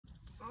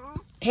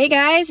Hey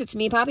guys, it's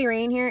me, Poppy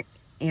Rain here,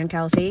 and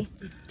Kelsey.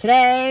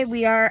 Today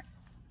we are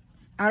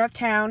out of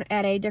town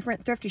at a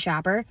different thrifty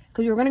shopper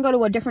because we were going to go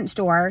to a different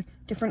store,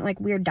 different like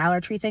weird Dollar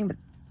Tree thing, but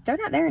they're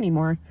not there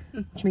anymore,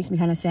 which makes me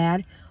kind of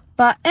sad.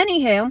 But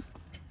anywho,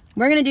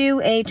 we're going to do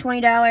a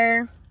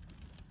 $20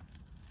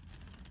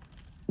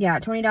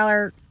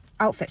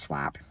 outfit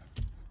swap.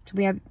 So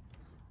we have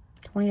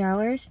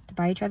 $20 to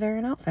buy each other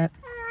an outfit.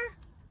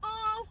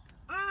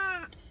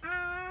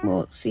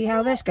 We'll see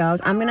how this goes.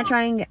 I'm going to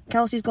try and get...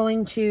 Kelsey's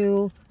going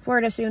to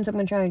Florida soon, so I'm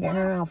going to try and get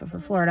her an outfit for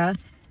Florida.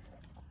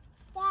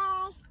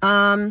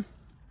 In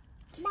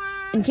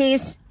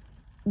case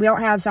we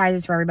don't have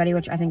sizes for everybody,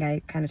 which I think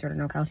I kind of sort of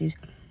know Kelsey's.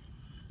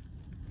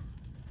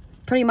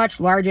 Pretty much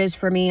larges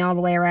for me all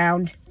the way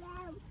around.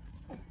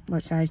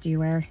 What size do you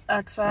wear?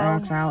 XL. Oh,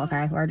 XL.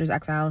 Okay, large is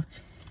XL.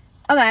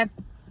 Okay.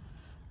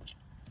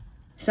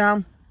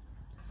 So,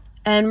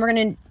 and we're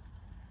going to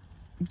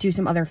do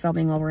some other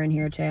filming while we're in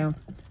here too.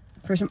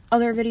 For some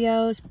other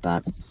videos,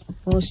 but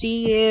we'll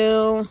see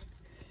you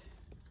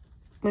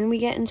when we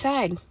get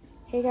inside.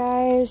 Hey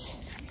guys,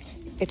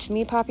 it's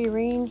me, Poppy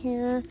Rain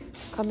here,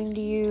 coming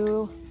to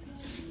you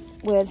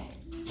with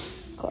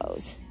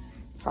clothes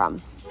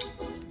from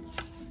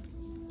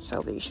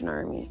Salvation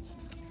Army.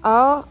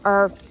 Oh,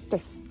 or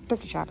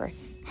thrifty shopper.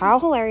 How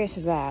hilarious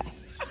is that?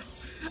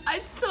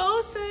 I'd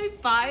so say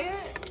buy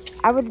it.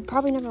 I would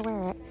probably never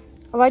wear it.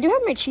 Although I do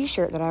have my cheese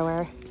shirt that I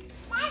wear.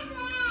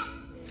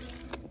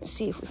 Let's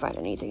see if we find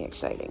anything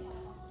exciting.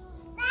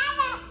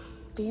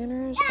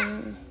 Banners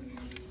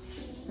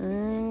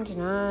and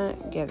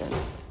not given.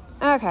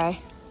 Okay.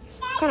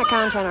 What kind of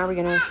content are we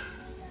gonna?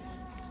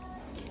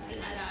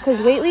 Because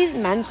lately the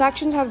men's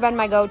sections have been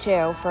my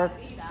go-to for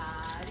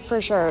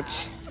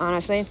shirts.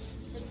 Honestly.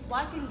 It's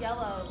black and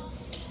yellow.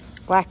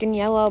 Black and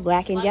yellow.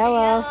 Black and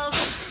yellow.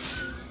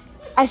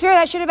 I swear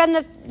that should have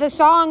been the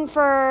song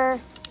for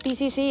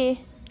BCC.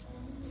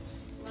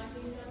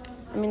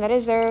 I mean, that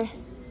is their.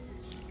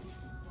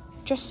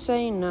 Just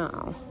say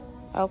no.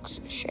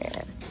 Elks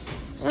share.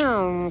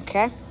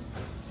 Okay.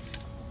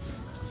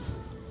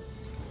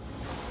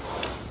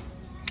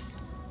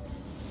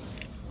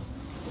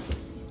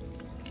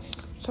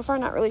 So far,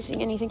 not really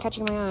seeing anything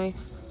catching my eye.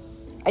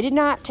 I did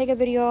not take a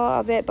video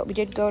of it, but we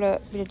did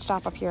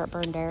stop up here at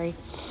Burn Dairy.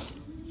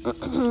 I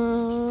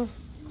do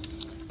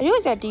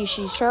like that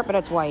DC shirt, but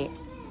it's white.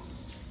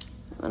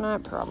 And I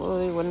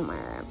probably wouldn't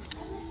wear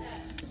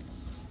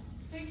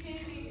it.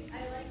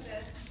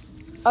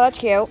 Oh, that's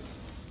cute.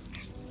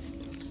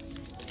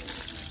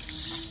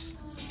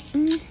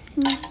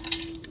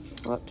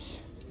 Whoops.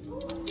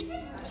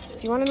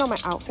 If you want to know my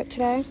outfit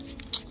today,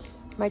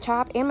 my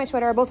top and my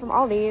sweater are both from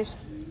Aldi's.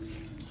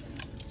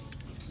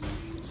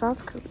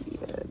 South Korea.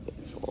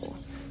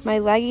 My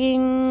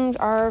leggings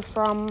are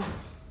from,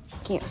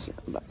 can't see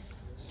them, but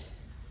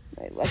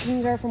my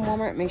leggings are from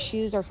Walmart. My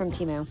shoes are from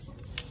Temu.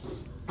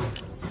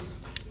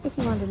 If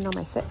you wanted to know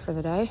my fit for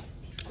the day.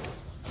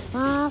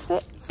 My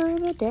fit for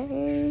the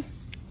day.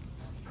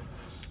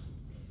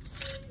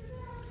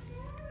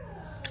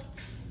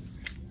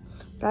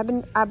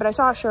 But I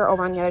saw a shirt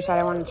over on the other side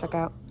I wanted to check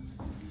out.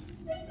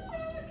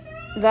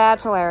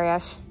 That's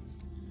hilarious.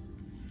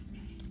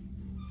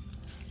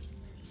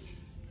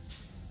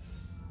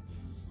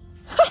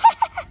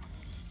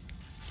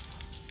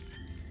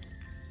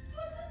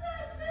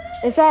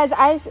 It says,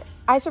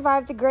 I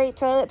survived the great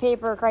toilet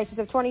paper crisis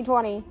of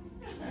 2020.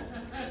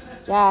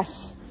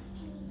 Yes.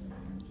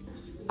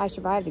 I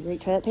survived the great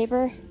toilet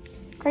paper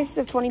crisis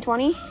of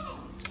 2020.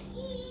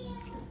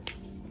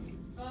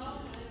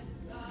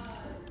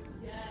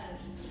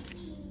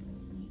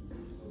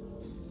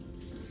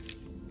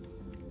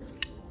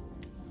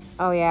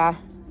 Oh yeah,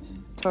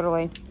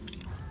 totally.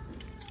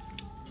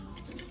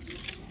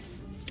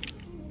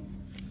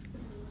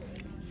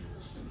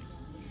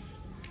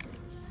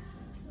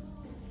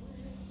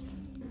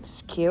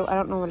 It's cute. I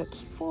don't know what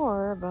it's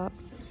for, but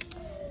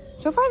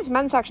so far this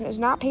men's section is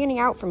not panning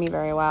out for me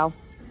very well.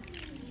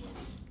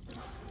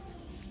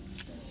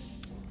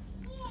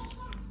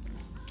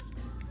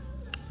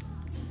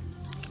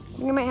 I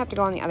think I might have to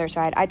go on the other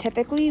side. I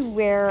typically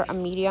wear a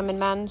medium in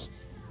men's,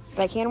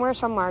 but I can wear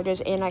some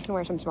larges and I can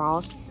wear some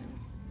smalls.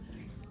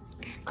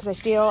 Because I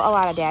steal a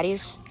lot of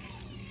Daddy's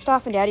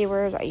stuff, and Daddy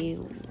wears a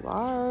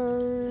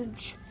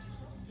large.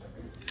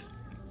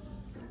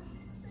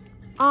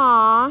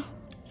 Aww.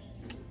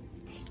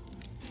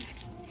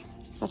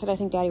 Not that I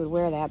think Daddy would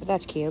wear that, but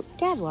that's cute.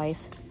 Dad life.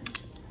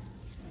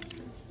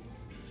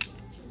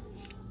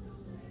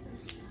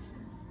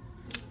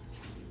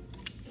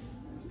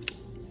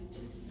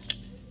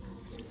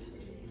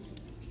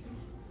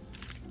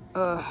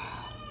 Ugh.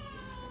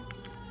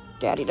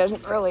 Daddy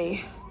doesn't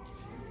really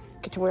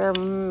get to wear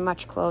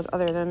much clothes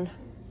other than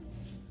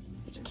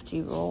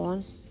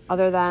rolling,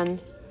 other than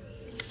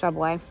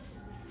Subway.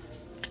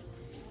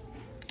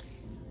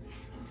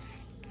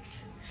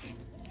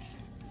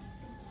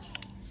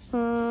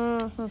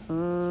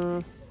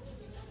 The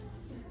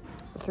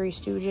Three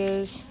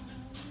Stooges.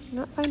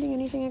 Not finding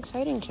anything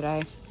exciting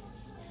today.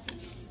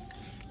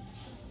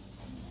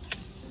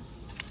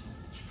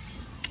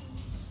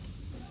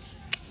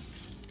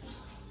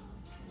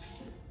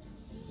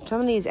 Some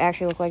of these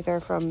actually look like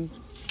they're from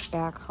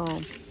back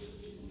home.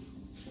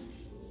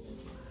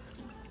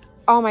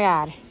 Oh my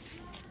God.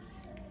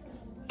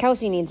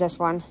 Kelsey needs this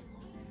one.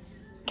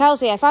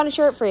 Kelsey, I found a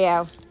shirt for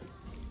you.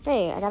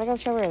 Hey, I gotta go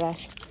show her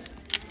this.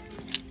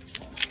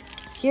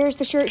 Here's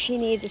the shirt she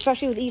needs,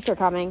 especially with Easter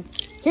coming.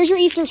 Here's your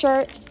Easter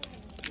shirt.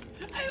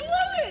 I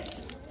love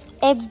it.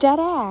 It's dead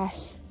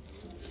ass.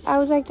 I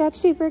was like,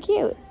 that's super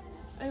cute.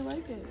 I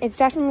like it. It's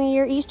definitely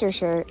your Easter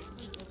shirt.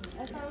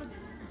 I found,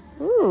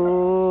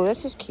 Ooh,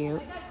 this is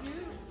cute.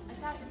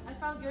 I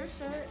found your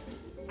shirt.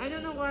 I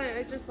don't know why.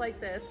 I just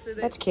like this. So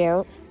That's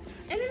cute.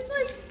 And it's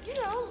like, you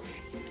know,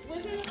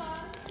 Wizard of Oz.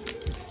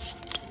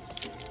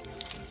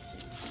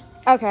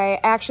 Okay,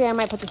 actually, I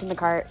might put this in the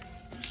cart.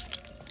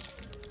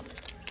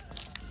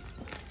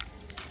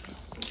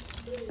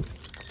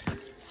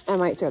 I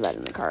might throw that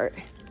in the cart.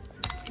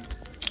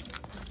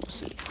 We'll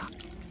see.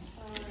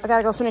 I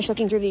gotta go finish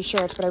looking through these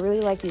shirts, but I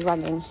really like these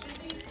leggings.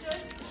 Should we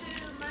just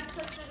do, my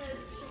question is,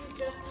 should we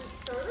just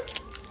do shirts?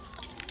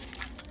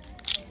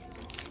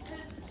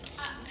 Because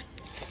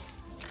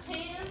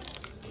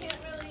pants can't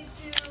really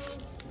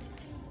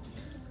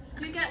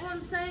do you get what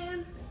I'm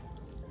saying?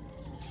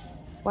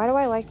 Why do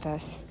I like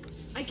this?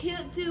 I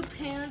can't do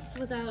pants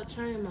without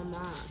trying them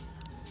on.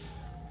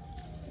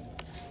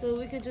 So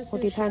we could just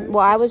Well, do depend. shirts.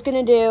 Well, I was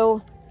gonna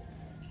do.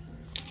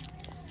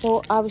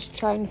 Well, I was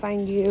trying to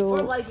find Or you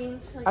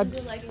leggings. I can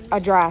do leggings. a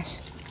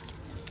dress.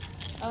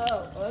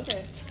 Oh,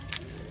 okay.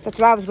 That's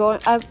what I was going.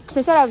 Cause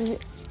I said I was.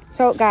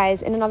 So,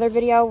 guys, in another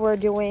video, we're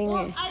doing.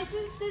 Well, I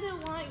just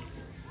didn't want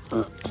to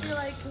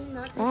like, can we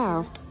not do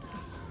Ow. pants?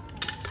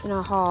 In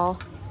a haul.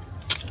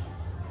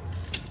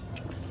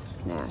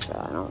 Nah,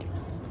 so I don't.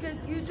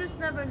 Because you just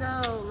never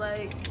know,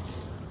 like,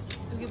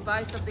 you can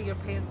buy something, your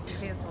pants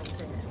won't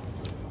fit.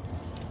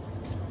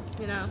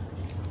 You know?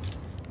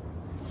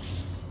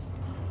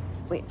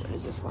 Wait, what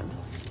is this one?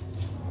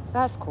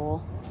 That's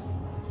cool.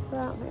 But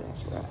I don't think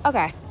that's right.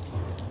 Okay.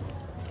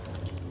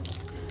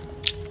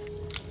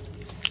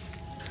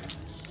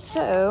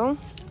 So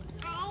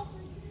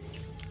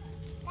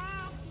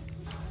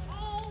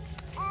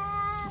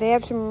they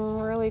have some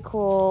really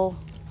cool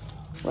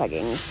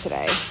leggings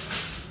today.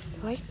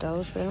 I like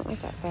those, but I don't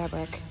like that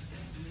fabric.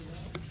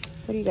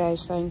 What do you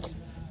guys think?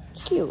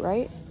 It's cute,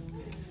 right?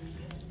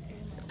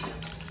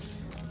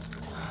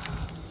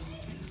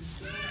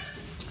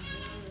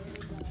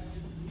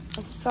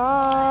 I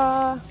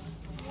saw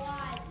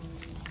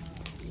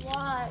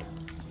What?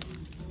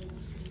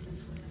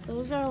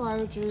 Those are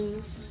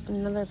larges.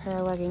 another pair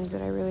of leggings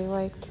that I really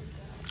liked.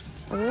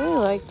 I really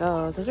like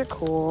those. Those are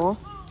cool.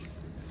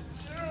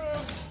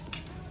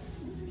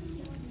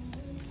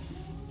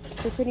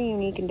 They're pretty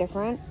unique and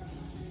different.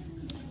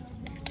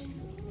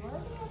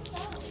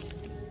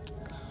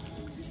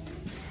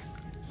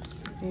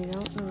 I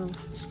don't know.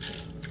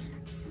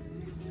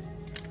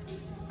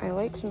 I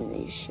like some of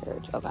these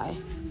shirts. Okay.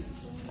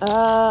 That's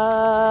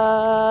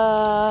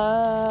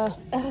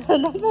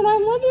what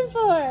I'm looking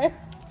for.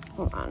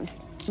 Hold on.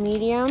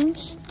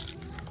 Mediums.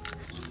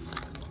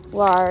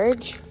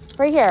 Large.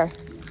 Right here.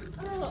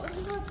 Oh,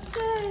 let's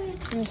say.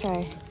 Let me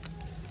say.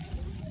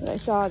 But I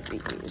saw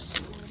these.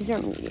 These are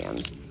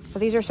mediums. But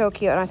these are so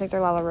cute, and I think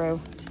they're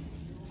LaLaRue.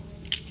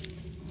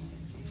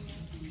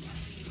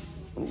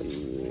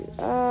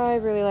 I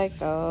really like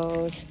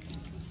those.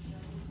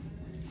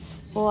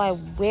 Will I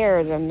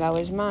wear them? That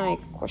was my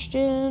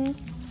question.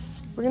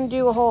 We're going to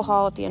do a whole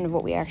haul at the end of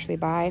what we actually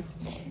buy.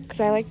 Because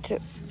I like to...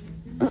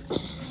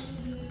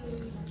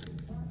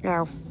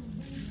 Ow.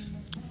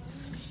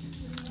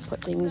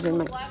 Put things in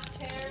my... Black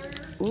hair.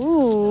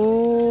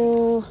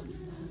 Ooh.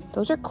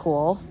 Those are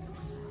cool.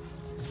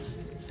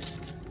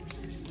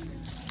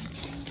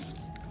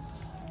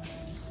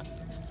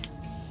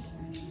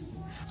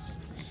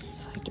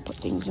 I like to put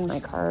things in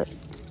my cart.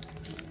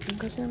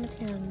 Because they're in the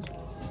end.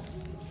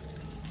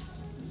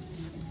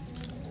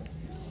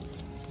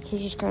 So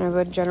just kind of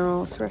a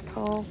general thrift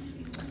haul.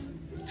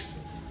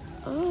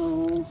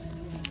 Oh.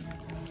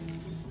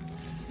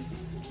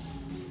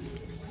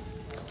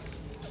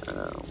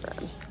 Oh,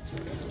 God.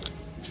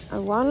 I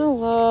want to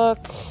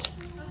look.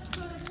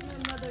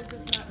 My mother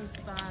does not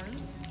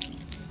respond.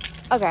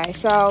 Okay,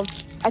 so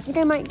I think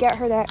I might get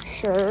her that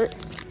shirt.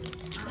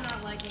 I'm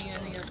not liking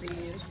any of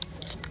these.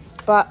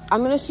 But I'm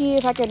going to see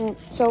if I can.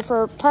 So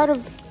for part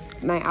of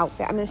my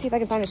outfit, I'm going to see if I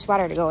can find a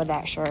sweater to go with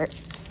that shirt.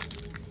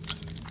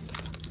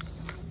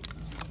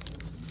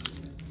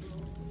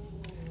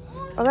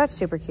 Oh, that's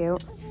super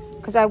cute.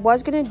 Because I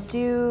was going to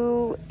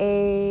do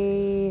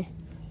a...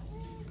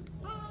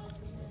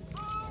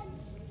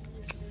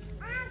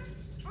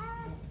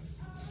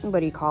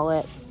 What do you call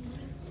it?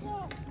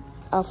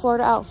 A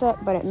Florida outfit,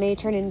 but it may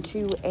turn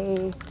into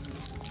a...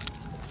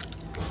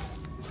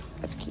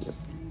 That's cute.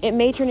 It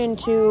may turn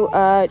into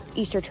a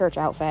Easter church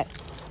outfit.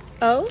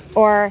 Oh?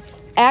 Or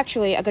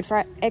actually, it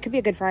could be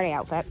a Good Friday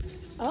outfit.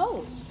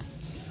 Oh.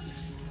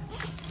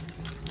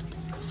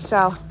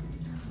 So,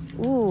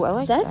 ooh, I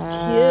like That's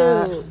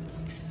that. cute.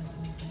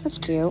 That's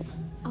cute.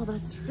 Oh,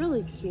 that's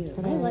really cute.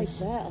 It I like is.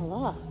 that a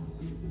lot.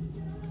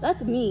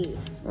 That's me.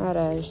 That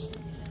is.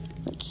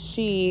 Let's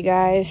see,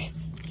 guys.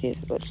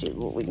 Let's see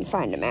what we can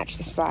find to match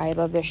this vibe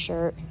of this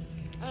shirt.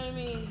 I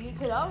mean, you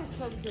could always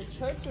come to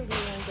church with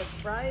me on Good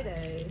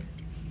Friday.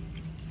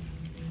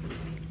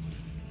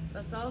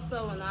 That's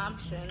also an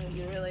option if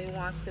you really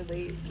want to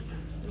wait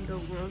and go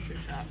grocery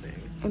shopping.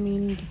 I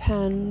mean,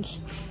 depends.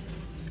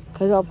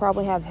 Because I'll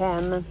probably have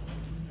him.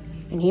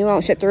 And he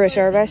won't sit through a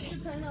service. Does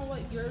it depend on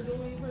what you're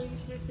doing for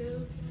Easter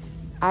too?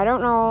 I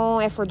don't know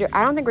if I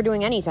don't think we're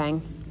doing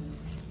anything.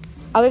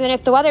 Other than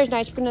if the weather's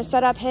nice, we're going to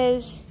set up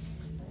his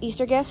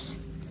Easter gifts.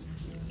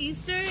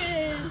 Easter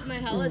is my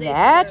holiday.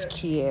 That's shirt.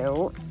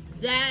 cute.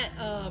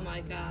 Oh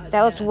my god.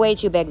 That looks way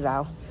too big,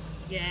 though.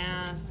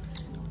 Yeah.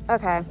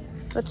 Okay.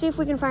 Let's see if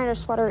we can find a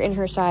sweater in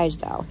her size,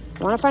 though.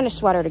 I want to find a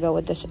sweater to go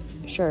with this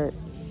shirt.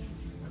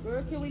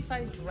 Where can we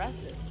find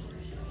dresses?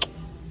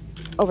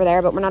 Over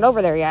there, but we're not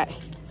over there yet.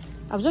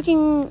 I was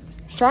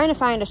trying to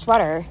find a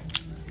sweater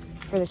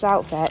for this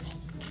outfit.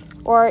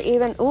 Or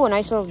even, ooh, a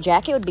nice little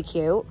jacket would be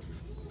cute.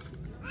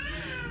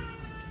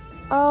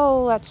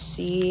 Oh, let's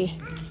see.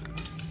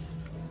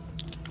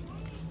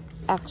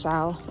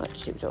 XL.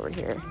 Let's see what's over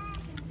here.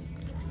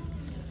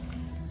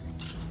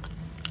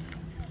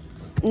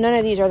 None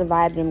of these are the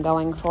vibes I'm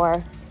going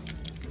for.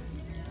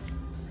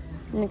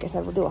 Like I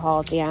said, we'll do a haul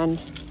at the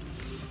end.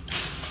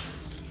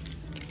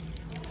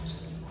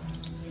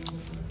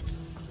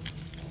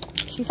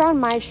 She found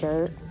my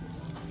shirt.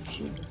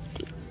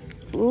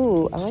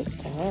 Ooh, I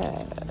like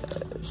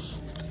this.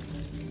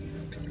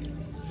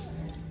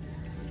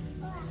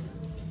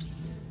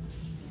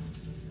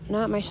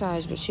 Not my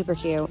size, but super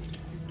cute.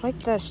 I like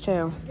this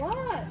too.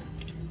 What?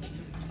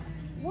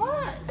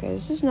 What? Okay,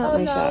 this is not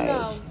my size.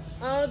 No.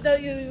 Oh,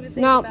 don't you even think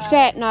No, about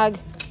sit, it. Nug.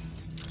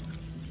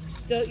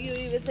 Don't you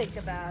even think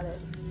about it.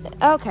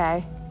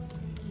 Okay.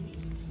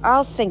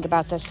 I'll think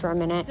about this for a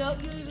minute. Don't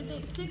you even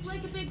think. Sit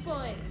like a big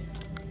boy.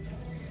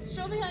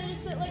 Show me how you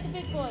sit like a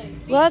big boy.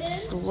 Feet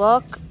Let's in.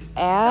 look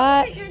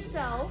at... Don't hit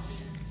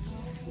yourself.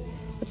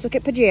 Let's look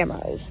at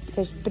pajamas.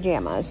 There's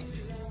pajamas.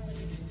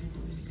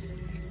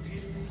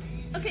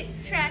 Okay,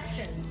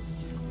 Traxton.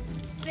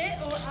 Sit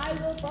or I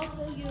will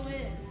buckle you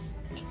in.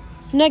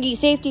 Nuggy,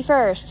 safety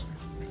first.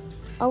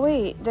 Oh,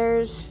 wait.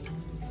 There's...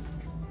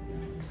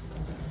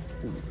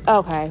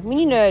 Okay. We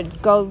need to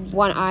go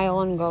one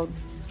aisle and go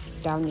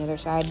down the other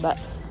side, but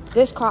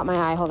this caught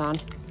my eye. Hold on.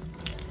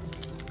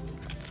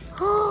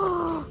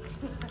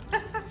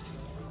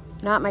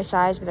 Not my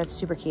size, but that's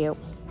super cute.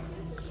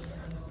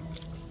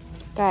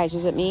 Guys,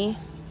 is it me?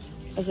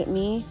 Is it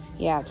me?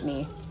 Yeah, it's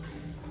me.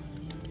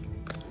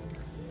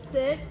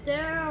 Sit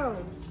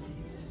down.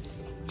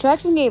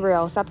 Traxton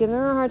Gabriel, stop giving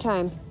her a hard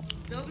time.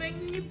 Don't make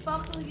me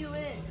buckle you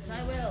in, 'cause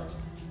I will.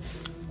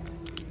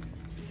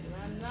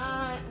 And I'm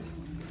not.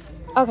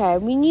 Okay,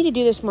 we need to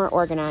do this more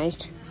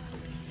organized.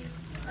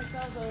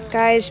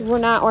 Guys, we're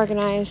not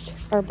organized.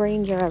 Our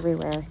brains are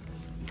everywhere.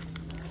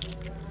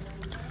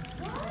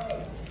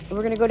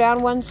 We're gonna go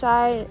down one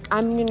side.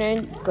 I'm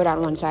gonna go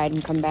down one side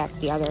and come back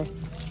the other.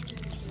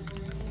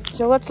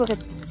 So let's look at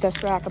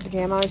this rack of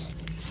pajamas.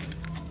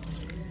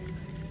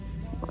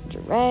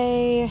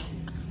 Lingerie.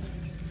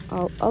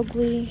 All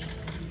ugly.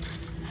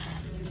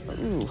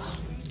 Ooh.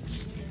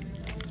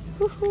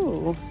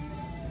 Woohoo.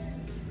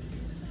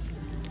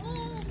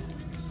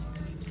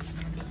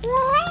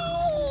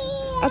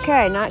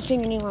 Okay, not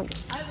seeing any longer.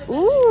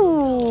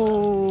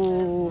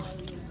 Ooh.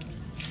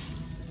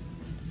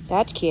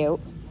 That's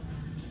cute.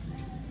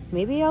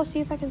 Maybe I'll see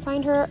if I can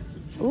find her.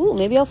 Ooh,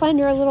 maybe I'll find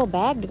her a little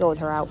bag to go with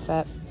her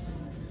outfit.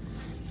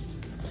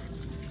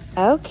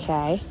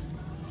 Okay.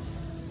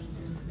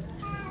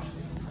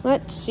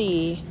 Let's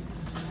see.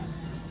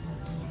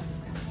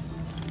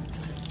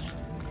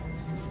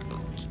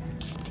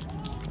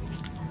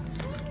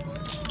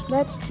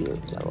 That's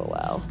cute,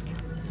 LOL.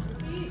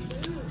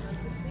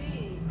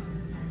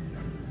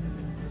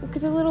 Look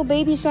at the little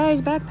baby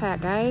size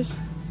backpack, guys.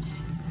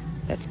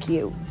 That's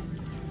cute.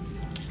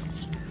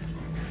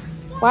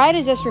 Why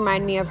does this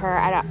remind me of her?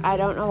 I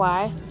don't know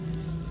why.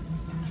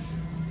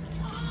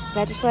 Is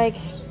that just like...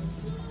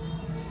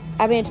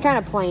 I mean, it's kind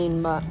of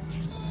plain, but...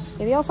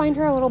 Maybe I'll find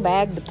her a little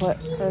bag to put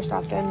her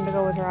stuff in to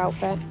go with her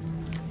outfit.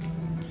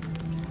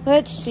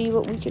 Let's see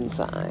what we can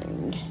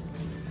find.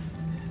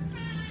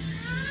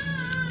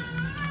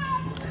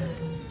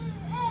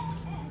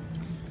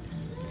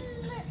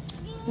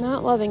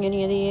 Not loving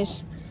any of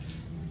these.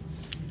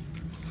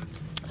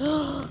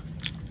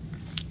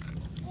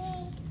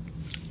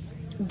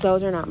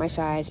 Those are not my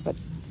size, but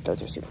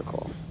those are super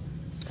cool.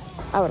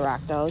 I would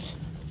rock those.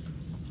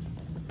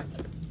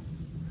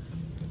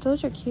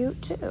 Those are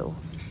cute too.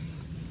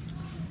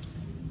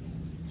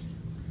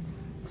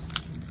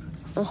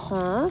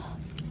 Uh-huh.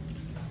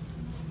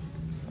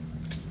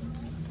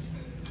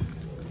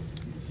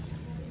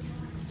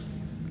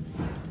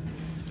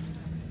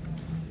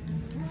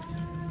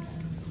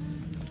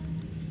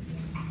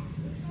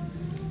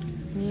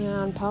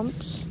 Neon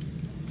pumps.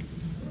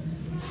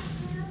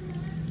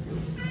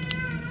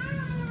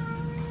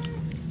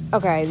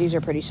 Okay, these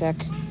are pretty sick.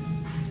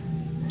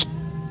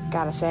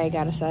 Gotta say.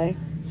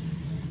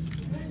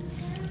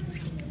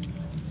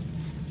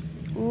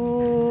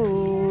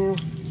 Ooh.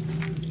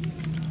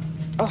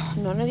 Oh,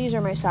 none of these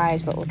are my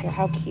size, but look at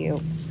how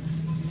cute.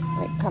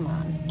 Like, come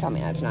on. Tell me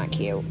that's not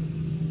cute.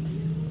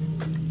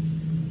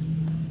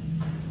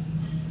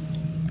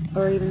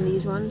 Or even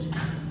these ones.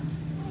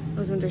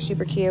 Those ones are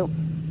super cute.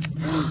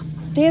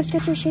 They have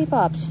Skechers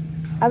Shape-Ups.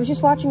 I was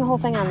just watching the whole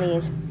thing on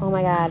these. Oh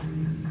my god.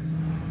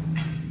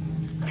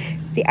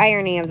 The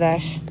irony of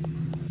this.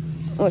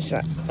 What's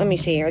that? Let me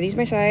see. Are these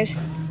my size?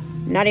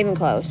 Not even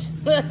close.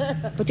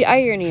 But the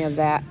irony of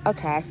that.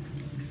 Okay.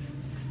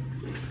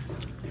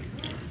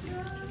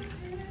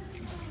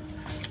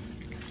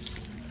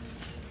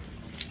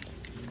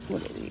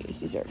 What are these?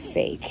 These are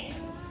fake.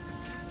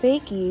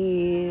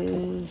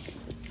 Fakies.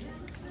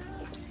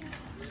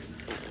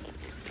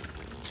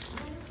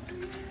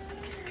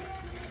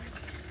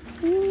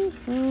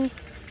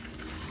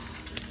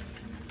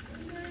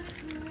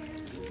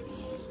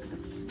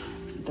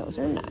 Those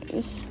are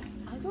nice.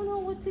 I don't know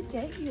what to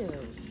get you.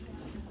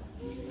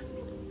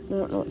 I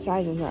don't know what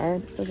sizes are.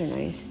 Those are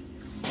nice.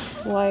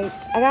 Like,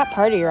 I got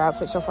part of your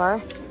outfit so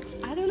far.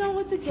 I don't know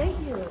what to get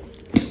you.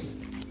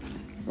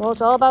 Well,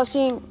 it's all about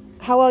seeing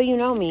how well you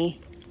know me.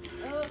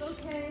 Oh,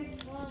 okay.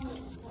 Well,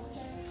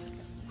 okay.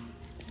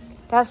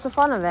 That's the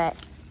fun of it.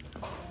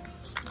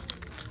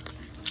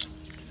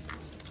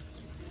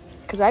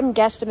 Because I'm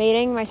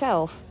guesstimating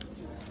myself.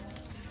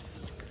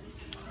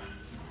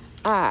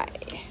 I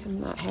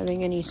am not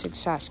having any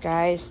success,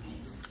 guys.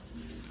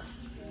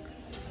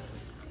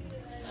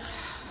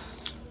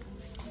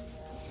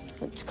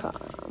 Let's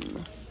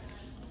come.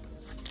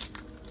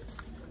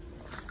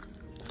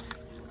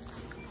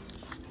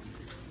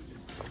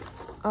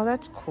 Oh,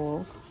 that's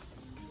cool.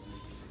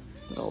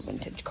 Little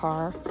vintage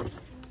car.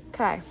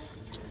 Okay.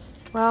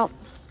 Well.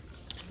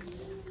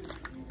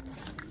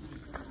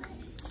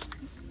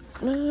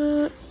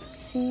 Not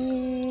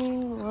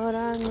seeing what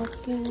I'm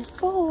looking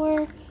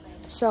for.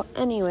 So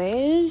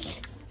anyways.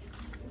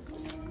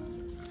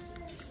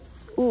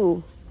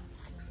 Ooh.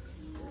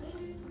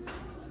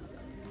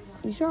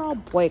 These are all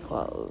boy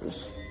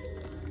clothes.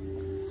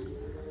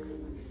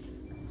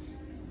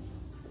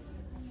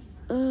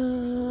 9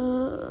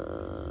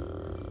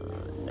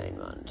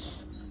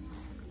 months.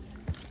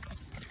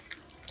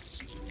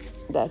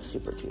 That's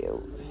super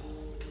cute.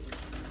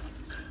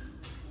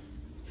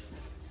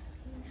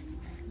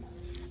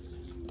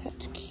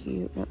 That's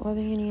cute. Not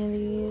loving any of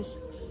these.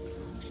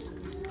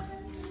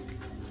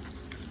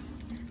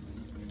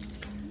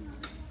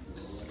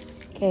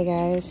 Okay,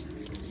 guys.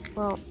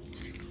 Well,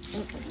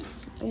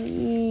 I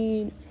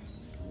need...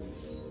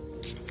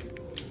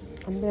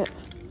 I'm gonna...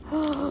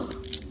 Oh,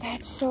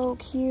 that's so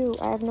cute.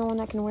 I have no one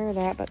that can wear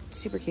that, but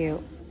super cute.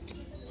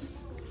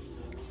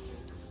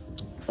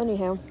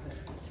 Anyhow,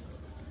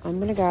 I'm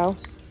gonna go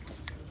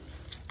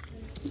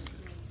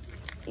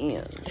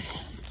and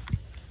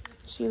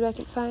see what I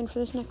can find for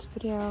this next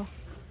video.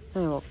 I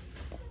will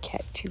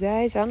catch you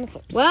guys on the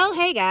flip. Well,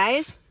 hey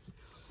guys.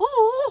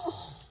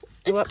 Oh,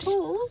 it's Whoops.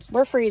 cold.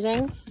 We're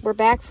freezing. We're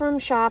back from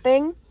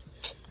shopping.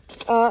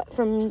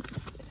 And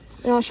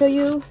I'll show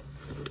you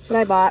what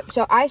I bought.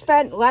 So I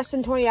spent less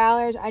than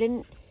 $20. I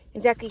didn't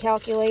exactly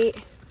calculate.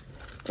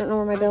 Don't know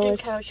where my bill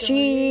is.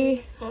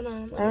 Hold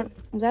on.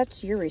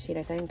 That's your receipt,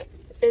 I think.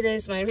 It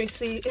is my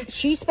receipt.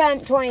 She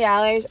spent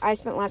 $20. I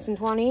spent less than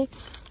 20.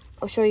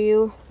 I'll show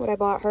you what I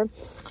bought her.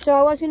 So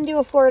I was going to do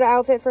a Florida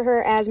outfit for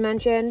her, as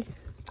mentioned.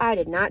 I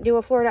did not do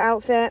a Florida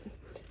outfit.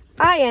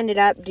 I ended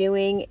up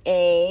doing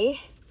a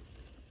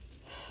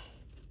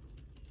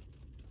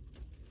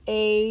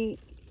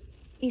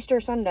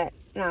Easter Sunday.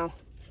 No.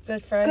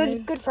 Good Friday.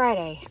 Good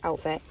Friday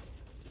outfit.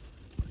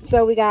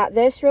 So we got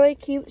this really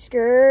cute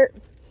skirt.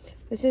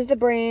 This is the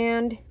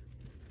brand.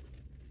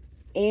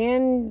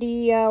 And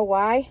the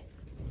Y.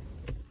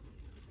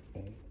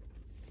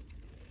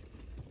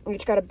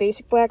 It's got a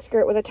basic black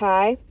skirt with a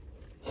tie.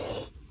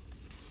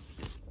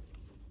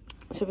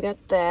 So we got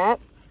that.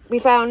 We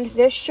found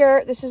this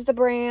shirt. This is the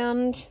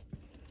brand.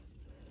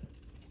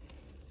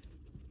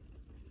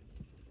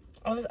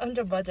 I was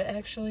under budget,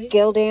 actually.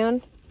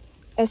 Gildan.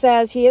 It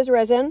says he is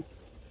resin.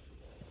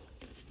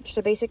 Just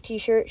a basic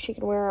t-shirt. She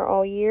can wear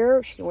all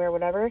year. She can wear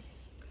whatever.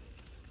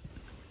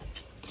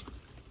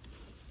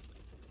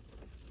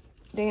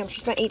 Damn,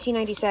 she spent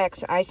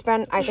 $18.96. I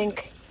spent, I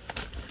think,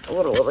 a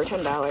little over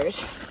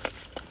 $10.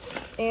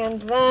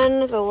 And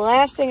then the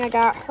last thing I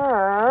got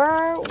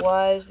her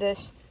was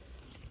this,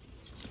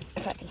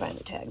 if I can find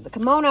the tag, the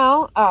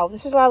kimono. Oh,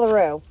 this is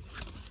LaLaRue.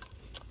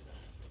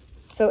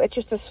 So it's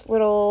just this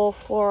little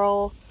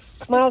floral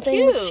kimono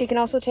thing. But she can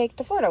also take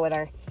to Florida with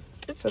her.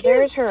 It's so cute.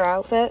 There's her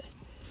outfit.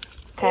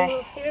 Okay.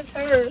 Oh, here's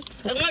hers.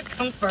 I want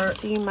comfort.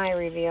 See my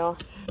reveal.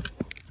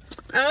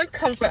 I want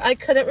comfort. I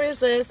couldn't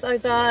resist. I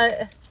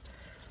thought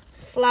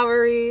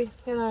flowery,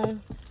 you know.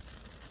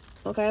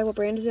 Okay, what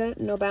brand is that?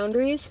 No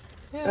Boundaries?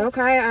 Yeah.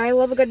 Okay, I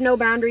love a good No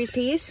Boundaries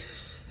piece.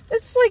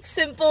 It's like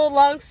simple,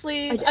 long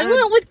sleeve. I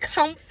want with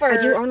comfort.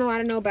 I do own a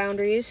lot of No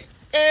Boundaries.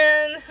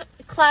 And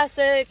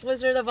classic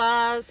Wizard of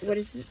Oz. What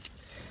does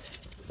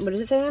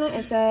it say on it?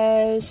 It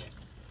says...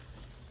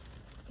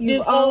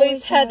 You've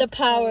always had the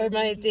power,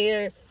 my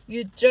dear.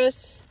 You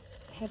just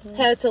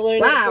had to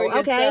learn it for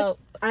yourself.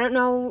 I don't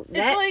know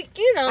that. It's like,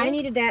 you know. I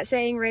needed that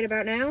saying right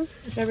about now.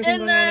 Everything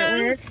going on at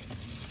work.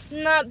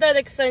 Not that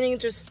exciting,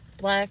 just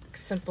black,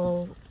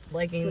 simple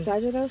leggings.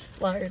 What size are those?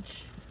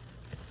 Large.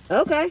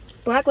 Okay.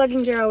 Black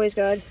leggings are always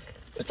good.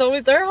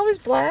 They're always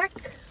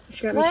black.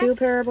 She got me 2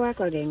 pair of black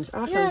leggings.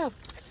 Awesome. Yeah.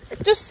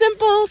 Just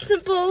simple.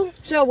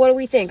 So, what do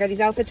we think? Are these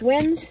outfits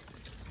wins?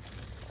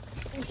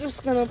 I'm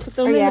just gonna put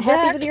them Are in you the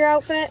happy back. with your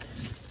outfit?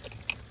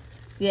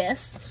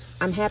 Yes.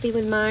 I'm happy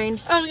with mine.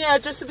 Oh yeah,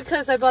 just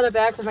because I bought a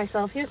bag for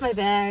myself. Here's my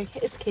bag.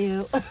 It's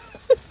cute.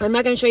 I'm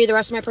not going to show you the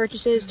rest of my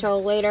purchases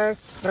till later.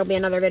 That'll be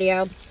another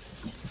video.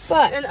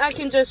 But And I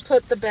can just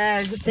put the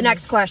bags. the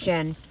next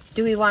question.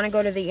 Do we want to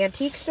go to the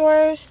antique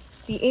stores,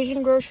 the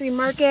Asian grocery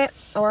market,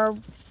 or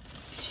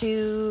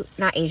to...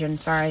 Not Asian,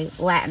 sorry.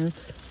 Latin.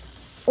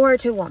 Or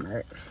to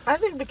Walmart? I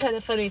think it'd be kind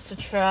of funny to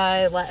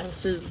try Latin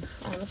food,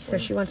 honestly. So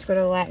she wants to go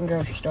to the Latin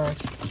grocery store.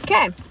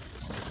 Okay.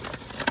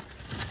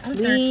 I'm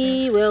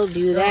We will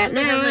do that I'm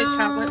gonna have my now.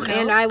 chocolate milk.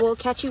 And I will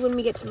catch you when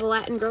we get to the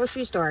Latin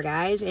grocery store,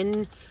 guys,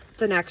 in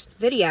the next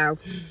video.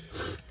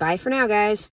 Bye for now, guys.